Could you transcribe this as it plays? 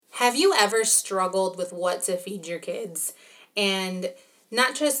Have you ever struggled with what to feed your kids and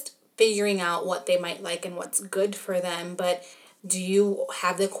not just figuring out what they might like and what's good for them, but do you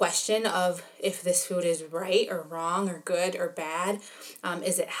have the question of if this food is right or wrong or good or bad?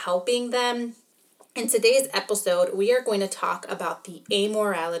 Is it helping them? In today's episode, we are going to talk about the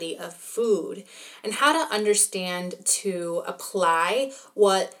amorality of food and how to understand to apply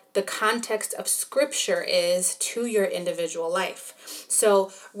what the context of scripture is to your individual life.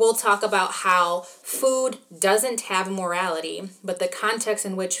 So we'll talk about how food doesn't have morality, but the context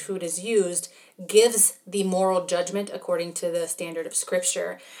in which food is used gives the moral judgment according to the standard of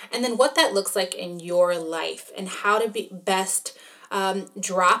scripture. And then what that looks like in your life and how to be best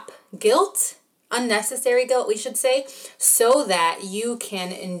drop guilt, unnecessary guilt, we should say, so that you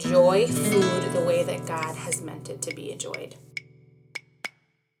can enjoy food the way that God has meant it to be enjoyed.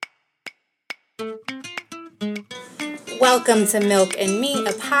 Welcome to Milk and Meat,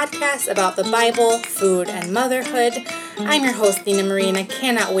 a podcast about the Bible, food, and motherhood. I'm your host, Nina Marie, and I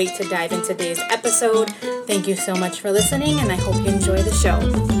cannot wait to dive into today's episode. Thank you so much for listening, and I hope you enjoy the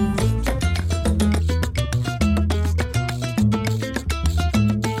show.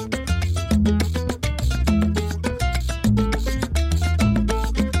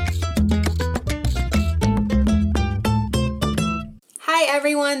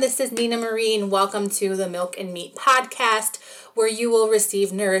 Everyone, this is Nina Marie, and welcome to the Milk and Meat podcast, where you will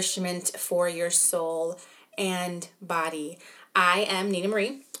receive nourishment for your soul and body. I am Nina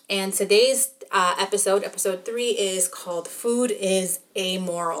Marie, and today's episode 3, is called Food is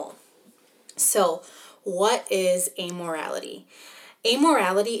Amoral. So, what is amorality?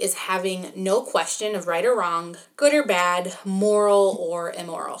 Amorality is having no question of right or wrong, good or bad, moral or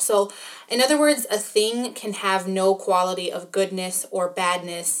immoral. So, in other words, a thing can have no quality of goodness or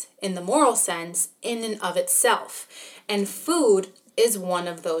badness in the moral sense in and of itself. And food is one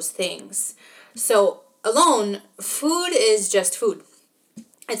of those things. So, alone, food is just food.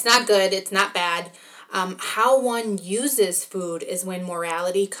 It's not good, it's not bad. How one uses food is when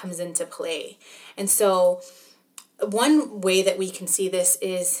morality comes into play. And so, one way that we can see this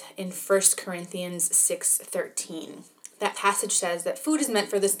is in 1 Corinthians 6:13. That passage says that food is meant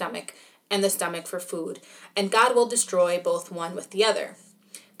for the stomach and the stomach for food, and God will destroy both one with the other.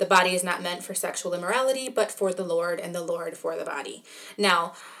 The body is not meant for sexual immorality, but for the Lord, and the Lord for the body.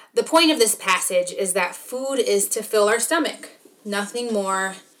 Now, the point of this passage is that food is to fill our stomach, nothing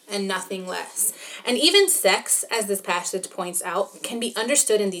more and nothing less. And even sex, as this passage points out, can be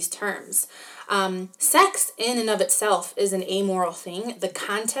understood in these terms. Sex in and of itself is an amoral thing. The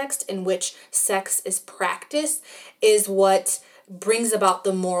context in which sex is practiced is what brings about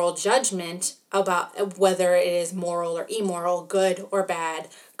the moral judgment about whether it is moral or immoral, good or bad,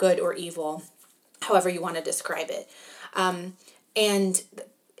 good or evil, however you want to describe it. And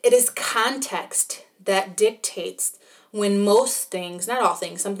it is context that dictates when most things, not all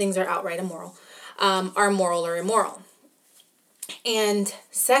things, some things are outright immoral, are moral or immoral. And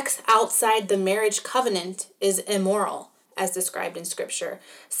sex outside the marriage covenant is immoral, as described in Scripture.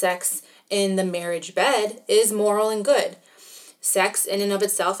 Sex in the marriage bed is moral and good. Sex in and of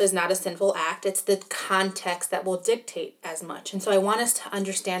itself is not a sinful act. It's the context that will dictate as much. And so I want us to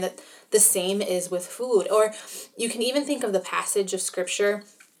understand that the same is with food. Or you can even think of the passage of Scripture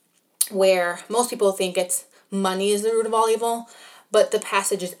where most people think it's money is the root of all evil, but the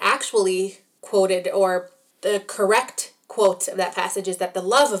passage is actually quoted, or the correct quote of that passage is that the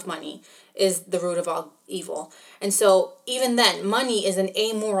love of money is the root of all evil. And so even then, money is an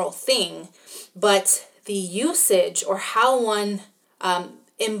amoral thing, but the usage or how one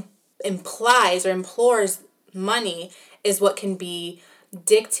implies or implores money is what can be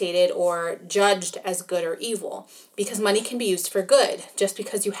dictated or judged as good or evil, because money can be used for good. Just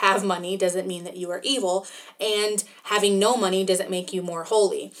because you have money doesn't mean that you are evil, and having no money doesn't make you more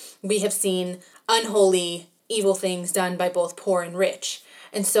holy. We have seen unholy, evil things done by both poor and rich.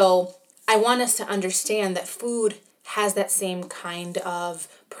 And so I want us to understand that food has that same kind of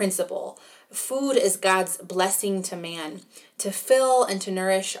principle. Food is God's blessing to man, to fill and to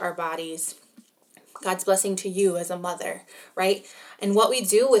nourish our bodies. God's blessing to you as a mother, right? And what we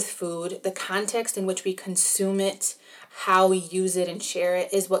do with food, the context in which we consume it, how we use it and share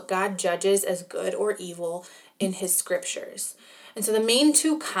it, is what God judges as good or evil in his scriptures. And so the main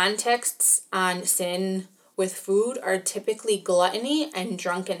two contexts on sin with food are typically gluttony and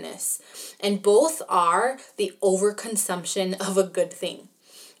drunkenness. And both are the overconsumption of a good thing.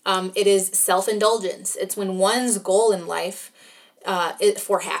 It is self-indulgence. It's when one's goal in life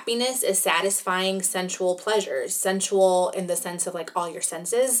for happiness is satisfying sensual pleasures. Sensual in the sense of like all your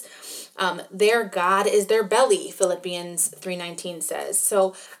senses. Their God is their belly, Philippians 3:19 says.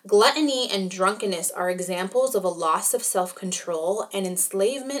 So gluttony and drunkenness are examples of a loss of self-control and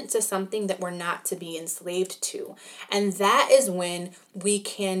enslavement to something that we're not to be enslaved to. And that is when we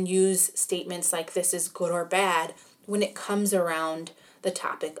can use statements like this is good or bad when it comes around the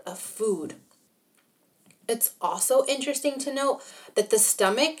topic of food. It's also interesting to note that the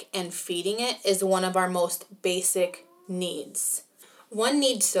stomach and feeding it is one of our most basic needs. One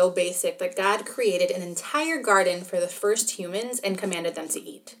need so basic that God created an entire garden for the first humans and commanded them to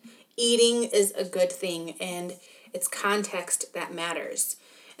eat. Eating is a good thing, and it's context that matters.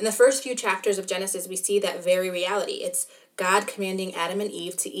 In the first few chapters of Genesis, we see that very reality. It's God commanding Adam and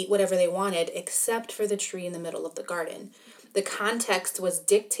Eve to eat whatever they wanted except for the tree in the middle of the garden. The context was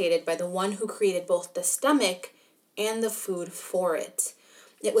dictated by the one who created both the stomach and the food for it.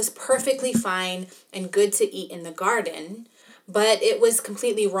 It was perfectly fine and good to eat in the garden, but it was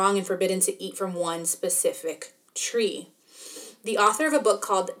completely wrong and forbidden to eat from one specific tree. The author of a book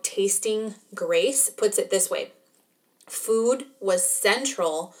called Tasting Grace puts it this way: food was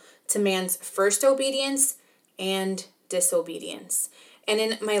central to man's first obedience and disobedience. And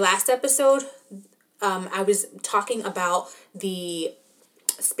in my last episode, I was talking about the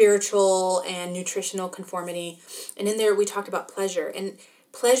spiritual and nutritional conformity. And in there, we talked about pleasure. And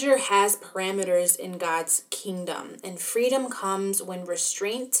pleasure has parameters in God's kingdom. And freedom comes when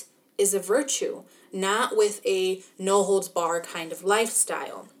restraint is a virtue, not with a no-holds-barred kind of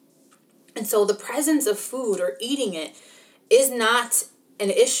lifestyle. And so the presence of food or eating it is not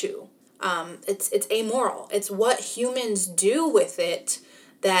an issue. It's amoral. It's what humans do with it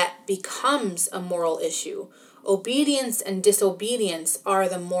that becomes a moral issue. Obedience and disobedience are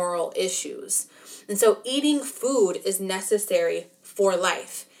the moral issues. And so eating food is necessary for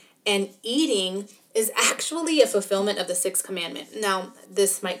life. And eating is actually a fulfillment of the sixth commandment. Now,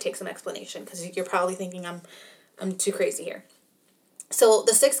 this might take some explanation because you're probably thinking I'm too crazy here. So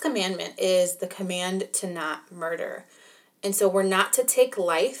the sixth commandment is the command to not murder. And so we're not to take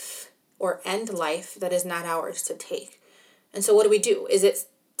life or end life that is not ours to take. And so what do? Is it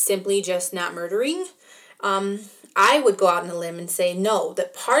simply just not murdering? I would go out on a limb and say no,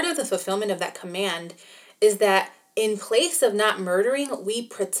 that part of the fulfillment of that command is that in place of not murdering, we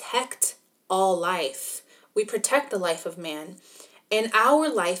protect all life. We protect the life of man. And our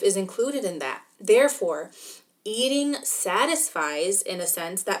life is included in that. Therefore, eating satisfies, in a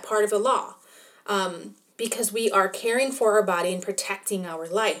sense, that part of the law. Because we are caring for our body and protecting our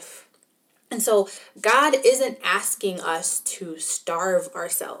life. And so God isn't asking us to starve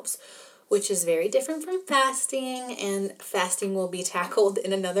ourselves, which is very different from fasting, and fasting will be tackled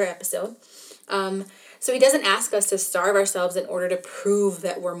in another episode. So he doesn't ask us to starve ourselves in order to prove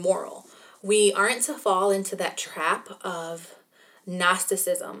that we're moral. We aren't to fall into that trap of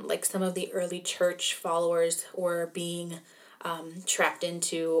Gnosticism, like some of the early church followers were being trapped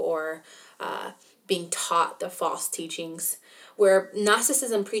into, or being taught the false teachings, where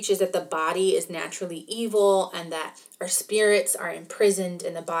Gnosticism preaches that the body is naturally evil and that our spirits are imprisoned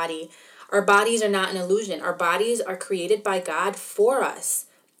in the body. Our bodies are not an illusion. Our bodies are created by God for us.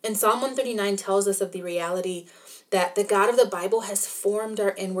 And Psalm 139 tells us of the reality that the God of the Bible has formed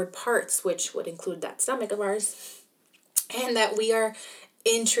our inward parts, which would include that stomach of ours, and that we are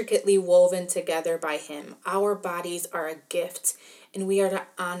intricately woven together by him. Our bodies are a gift, and we are to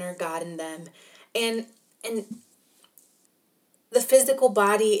honor God in them. And the physical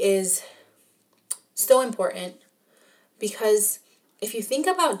body is so important because if you think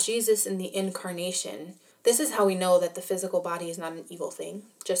about Jesus in the incarnation, this is how we know that the physical body is not an evil thing,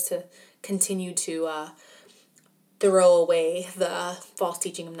 just to continue to throw away the false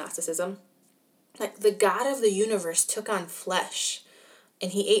teaching of Gnosticism. Like, the God of the universe took on flesh,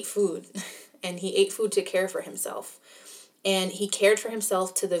 and he ate food, and he ate food to care for himself. And he cared for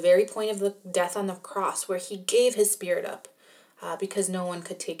himself to the very point of the death on the cross, where he gave his spirit up because no one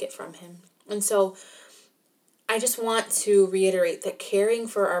could take it from him. And so I just want to reiterate that caring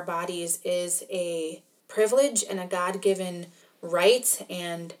for our bodies is a privilege and a God-given right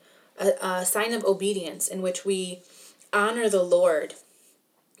and a sign of obedience in which we honor the Lord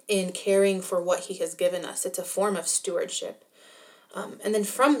in caring for what he has given us. It's a form of stewardship. And then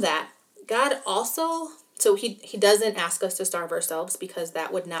from that, God also, so he doesn't ask us to starve ourselves because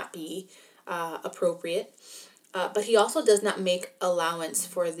that would not be appropriate. But he also does not make allowance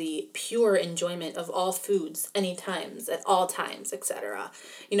for the pure enjoyment of all foods, any times, at all times, etc.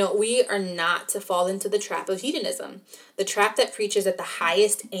 We are not to fall into the trap of hedonism, the trap that preaches that the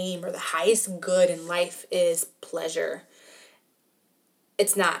highest aim or the highest good in life is pleasure.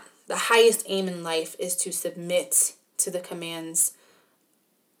 It's not. The highest aim in life is to submit to the commands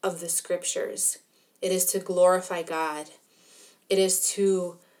of the scriptures. It is to glorify God. It is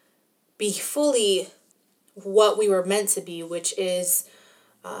to be fully what we were meant to be, which is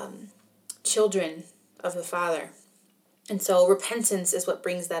children of the Father. And so repentance is what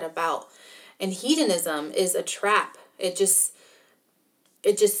brings that about. And hedonism is a trap.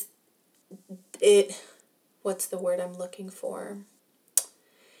 What's the word I'm looking for?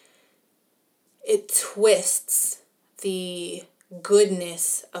 It twists the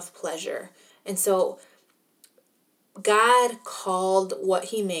goodness of pleasure. And so God called what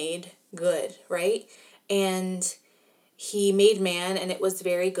he made good, right? And he made man, and it was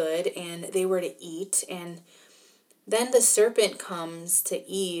very good, and they were to eat. And then the serpent comes to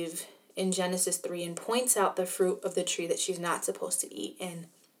Eve in Genesis 3 and points out the fruit of the tree that she's not supposed to eat. And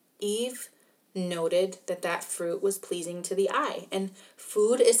Eve noted that fruit was pleasing to the eye. And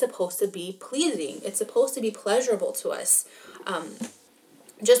food is supposed to be pleasing. It's supposed to be pleasurable to us.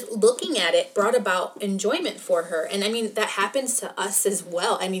 Just looking at it brought about enjoyment for her. And I mean, that happens to us as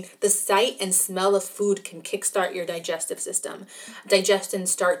well. I mean, the sight and smell of food can kickstart your digestive system. Digestion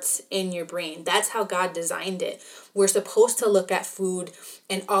starts in your brain. That's how God designed it. We're supposed to look at food,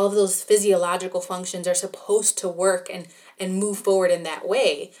 and all of those physiological functions are supposed to work and move forward in that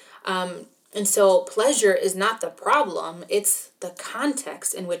way. And so pleasure is not the problem. It's the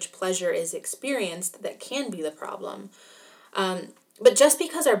context in which pleasure is experienced that can be the problem. But just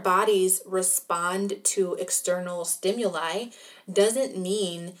because our bodies respond to external stimuli doesn't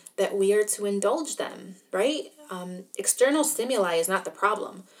mean that we are to indulge them, right? External stimuli is not the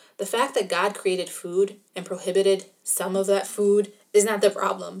problem. The fact that God created food and prohibited some of that food is not the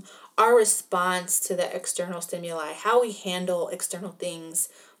problem. Our response to the external stimuli, how we handle external things,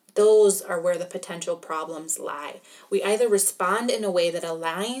 those are where the potential problems lie. We either respond in a way that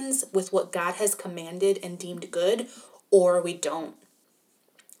aligns with what God has commanded and deemed good, or we don't.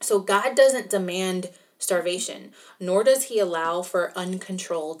 So God doesn't demand starvation, nor does he allow for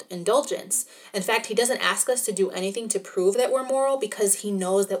uncontrolled indulgence. In fact, he doesn't ask us to do anything to prove that we're moral because he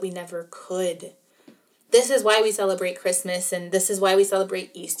knows that we never could. This is why we celebrate Christmas, and this is why we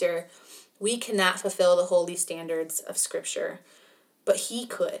celebrate Easter. We cannot fulfill the holy standards of Scripture, but he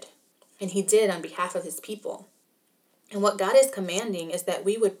could, and he did on behalf of his people. And what God is commanding is that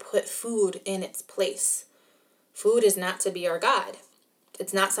we would put food in its place. Food is not to be our God.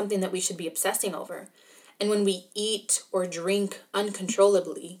 It's not something that we should be obsessing over. And when we eat or drink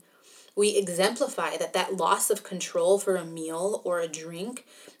uncontrollably, we exemplify that loss of control for a meal or a drink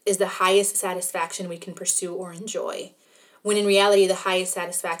is the highest satisfaction we can pursue or enjoy. When in reality, the highest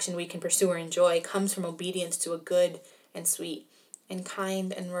satisfaction we can pursue or enjoy comes from obedience to a good and sweet and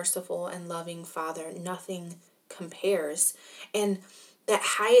kind and merciful and loving Father. Nothing compares. And that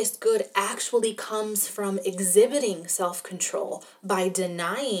highest good actually comes from exhibiting self-control by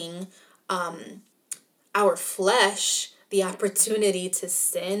denying our flesh the opportunity to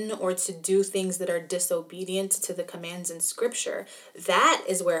sin or to do things that are disobedient to the commands in Scripture. That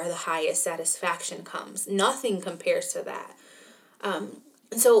is where the highest satisfaction comes. Nothing compares to that.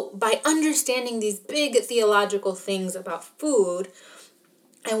 So by understanding these big theological things about food,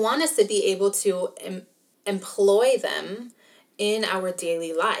 I want us to be able to employ them in our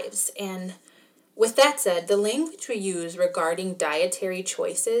daily lives. And with that said, the language we use regarding dietary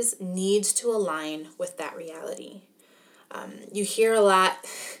choices needs to align with that reality. You hear a lot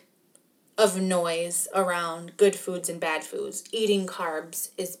of noise around good foods and bad foods. Eating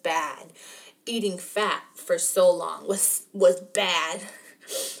carbs is bad. Eating fat for so long was bad.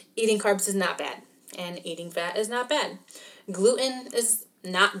 Eating carbs is not bad, and eating fat is not bad. Gluten is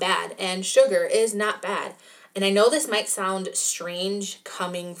not bad, and sugar is not bad. And I know this might sound strange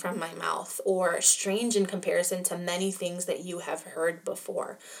coming from my mouth, or strange in comparison to many things that you have heard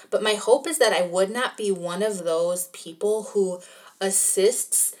before. But my hope is that I would not be one of those people who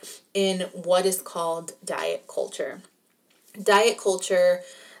assists in what is called diet culture. Diet culture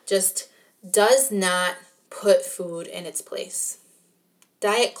just does not put food in its place.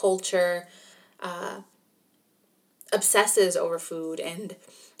 Diet culture obsesses over food and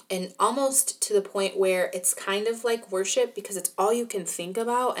almost to the point where it's kind of like worship, because it's all you can think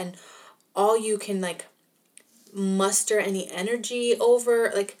about and all you can muster any energy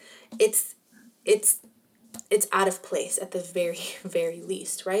over. It's out of place at the very, very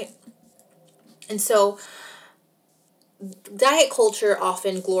least, right? And so diet culture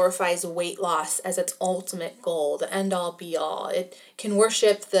often glorifies weight loss as its ultimate goal, the end all be all. It can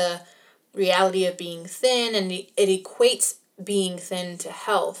worship the reality of being thin, and it equates being thin to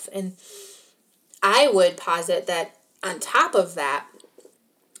health. And I would posit that on top of that,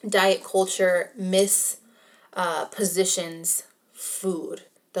 diet culture positions food.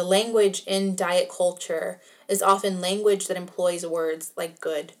 The language in diet culture is often language that employs words like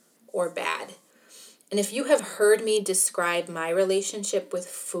good or bad. And if you have heard me describe my relationship with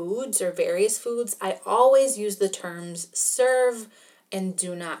foods or various foods, I always use the terms serve and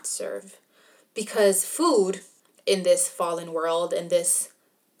do not serve. Because food in this fallen world, in this,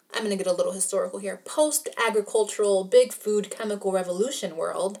 I'm going to get a little historical here, post-agricultural, big food chemical revolution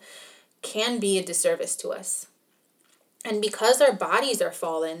world, can be a disservice to us. And because our bodies are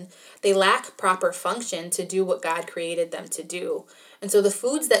fallen, they lack proper function to do what God created them to do. And so the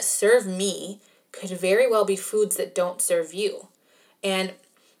foods that serve me could very well be foods that don't serve you. And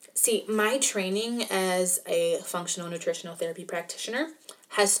see, my training as a functional nutritional therapy practitioner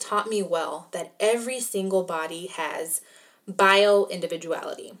has taught me well that every single body has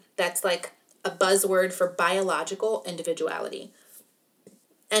bio-individuality. That's like a buzzword for biological individuality.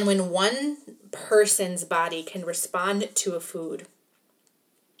 And when one person's body can respond to a food,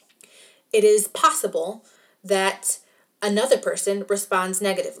 it is possible that another person responds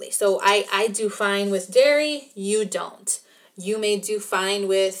negatively. So I do fine with dairy, you don't. You may do fine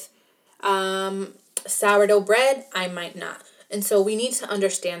with sourdough bread, I might not. And so we need to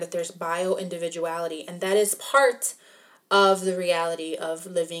understand that there's bio-individuality, and that is part of the reality of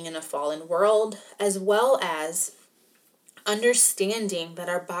living in a fallen world, as well as understanding that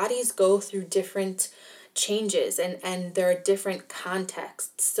our bodies go through different changes and there are different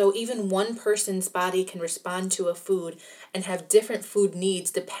contexts. So even one person's body can respond to a food and have different food needs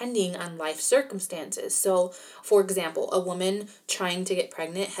depending on life circumstances. So, for example, a woman trying to get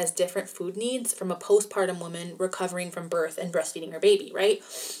pregnant has different food needs from a postpartum woman recovering from birth and breastfeeding her baby, right?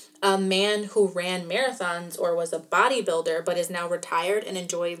 A man who ran marathons or was a bodybuilder but is now retired and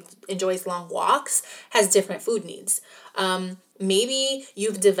enjoys long walks has different food needs. Maybe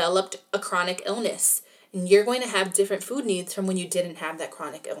you've developed a chronic illness and you're going to have different food needs from when you didn't have that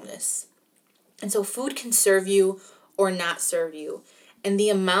chronic illness. And so food can serve you or not serve you. And the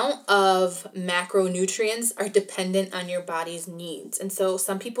amount of macronutrients are dependent on your body's needs. And so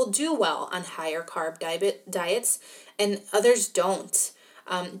some people do well on higher carb diets and others don't.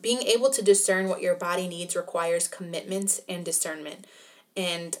 Being able to discern what your body needs requires commitment and discernment.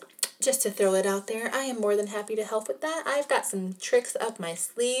 And just to throw it out there, I am more than happy to help with that. I've got some tricks up my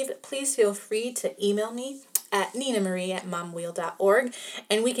sleeve. Please feel free to email me at ninamarie@momwheel.org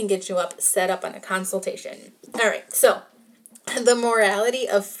and we can get you set up on a consultation. All right, so the morality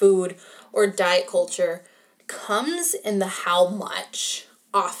of food or diet culture comes in the how much,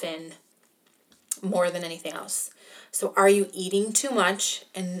 often, more than anything else. So are you eating too much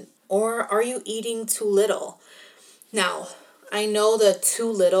or are you eating too little? Now, I know the too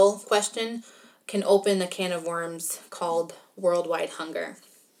little question can open a can of worms called worldwide hunger.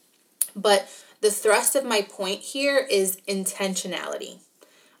 But the thrust of my point here is intentionality.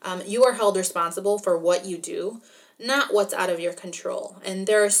 You are held responsible for what you do, not what's out of your control. And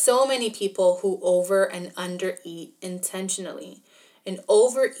there are so many people who over and under eat intentionally. And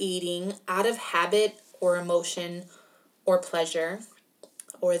overeating out of habit or emotion or pleasure,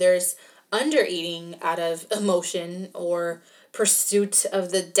 or there's undereating out of emotion or pursuit of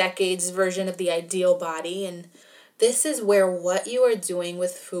the decades version of the ideal body. And this is where what you are doing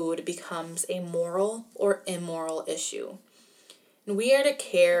with food becomes a moral or immoral issue. And we are to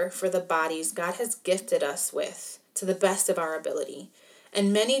care for the bodies God has gifted us with to the best of our ability.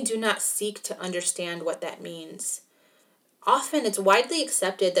 And many do not seek to understand what that means. Often it's widely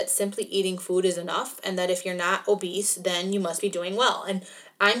accepted that simply eating food is enough and that if you're not obese, then you must be doing well. And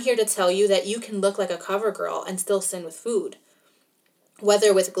I'm here to tell you that you can look like a cover girl and still sin with food.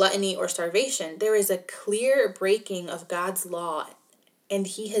 Whether with gluttony or starvation, there is a clear breaking of God's law, and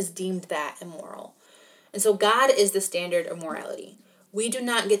He has deemed that immoral. And so God is the standard of morality. We do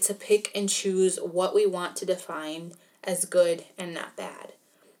not get to pick and choose what we want to define as good and not bad.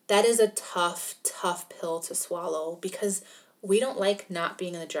 That is a tough, tough pill to swallow because we don't like not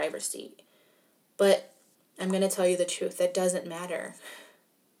being in the driver's seat. But I'm going to tell you the truth. That doesn't matter.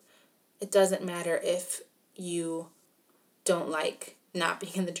 It doesn't matter if you don't like not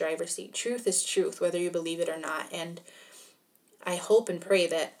being in the driver's seat. Truth is truth, whether you believe it or not. And I hope and pray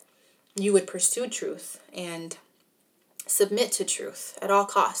that you would pursue truth and submit to truth at all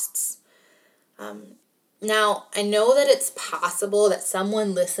costs. Now, I know that it's possible that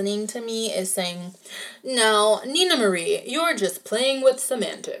someone listening to me is saying, "No, Nina Marie, you're just playing with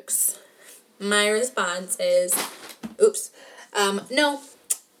semantics." My response is, no,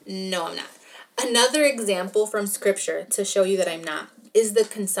 I'm not. Another example from scripture to show you that I'm not is the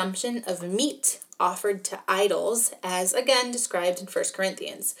consumption of meat offered to idols, as again described in 1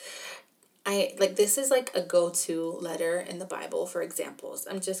 Corinthians. This is like a go-to letter in the Bible for examples.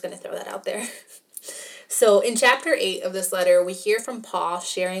 I'm just going to throw that out there. So in chapter 8 of this letter, we hear from Paul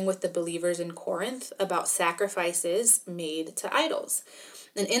sharing with the believers in Corinth about sacrifices made to idols.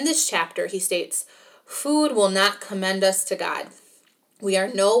 And in this chapter, he states, "Food will not commend us to God. We are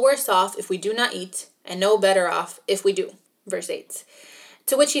no worse off if we do not eat, and no better off if we do." Verse 8.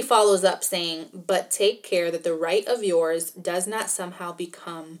 To which he follows up saying, "But take care that the right of yours does not somehow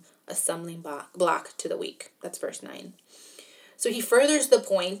become a stumbling block to the weak." That's verse 9. So he furthers the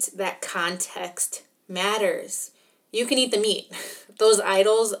point that context matters. You can eat the meat. Those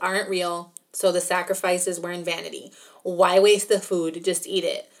idols aren't real, so the sacrifices were in vanity. Why waste the food? Just eat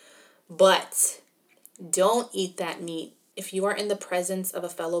it. But don't eat that meat if you are in the presence of a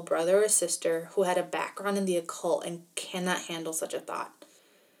fellow brother or sister who had a background in the occult and cannot handle such a thought.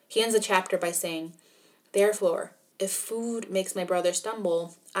 He ends the chapter by saying, "Therefore, if food makes my brother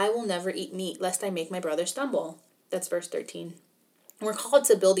stumble, I will never eat meat, lest I make my brother stumble." That's verse 13. We're called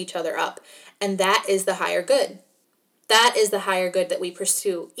to build each other up, and that is the higher good. That is the higher good that we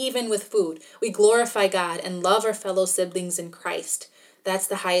pursue, even with food. We glorify God and love our fellow siblings in Christ. That's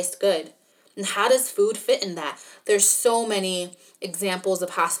the highest good. And how does food fit in that? There's so many examples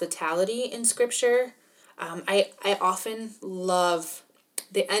of hospitality in Scripture. I often love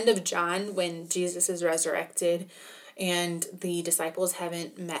the end of John when Jesus is resurrected and the disciples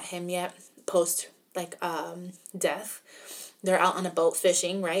haven't met him yet post death. They're out on a boat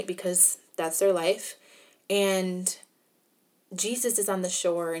fishing, right? Because that's their life. And Jesus is on the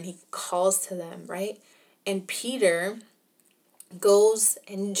shore and he calls to them, right? And Peter goes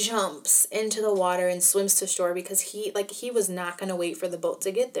and jumps into the water and swims to shore because he was not going to wait for the boat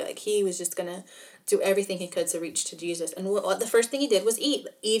to get there. He was just going to do everything he could to reach to Jesus. And the first thing he did was eat.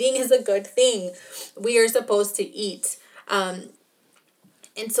 Eating is a good thing. We are supposed to eat. And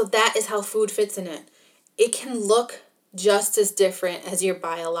so that is how food fits in it. It can look just as different as your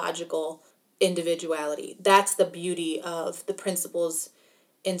biological individuality. That's the beauty of the principles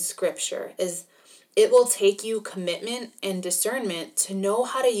in Scripture, is it will take you commitment and discernment to know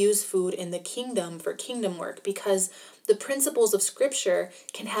how to use food in the kingdom for kingdom work, because the principles of Scripture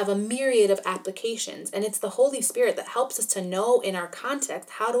can have a myriad of applications, and it's the Holy Spirit that helps us to know in our context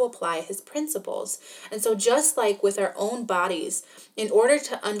how to apply His principles. And so just like with our own bodies, in order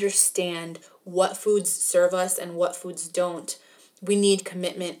to understand what foods serve us and what foods don't, we need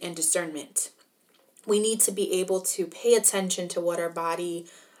commitment and discernment. We need to be able to pay attention to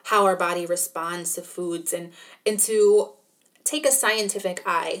how our body responds to foods, and to take a scientific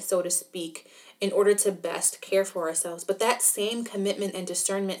eye, so to speak, in order to best care for ourselves. But that same commitment and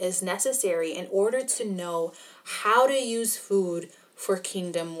discernment is necessary in order to know how to use food for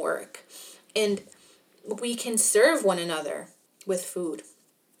kingdom work. And we can serve one another with food.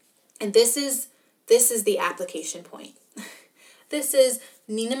 And this is the application point. This is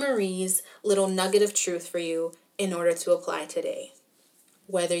Nina Marie's little nugget of truth for you in order to apply today.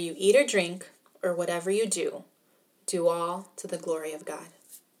 Whether you eat or drink, or whatever you do, do all to the glory of God.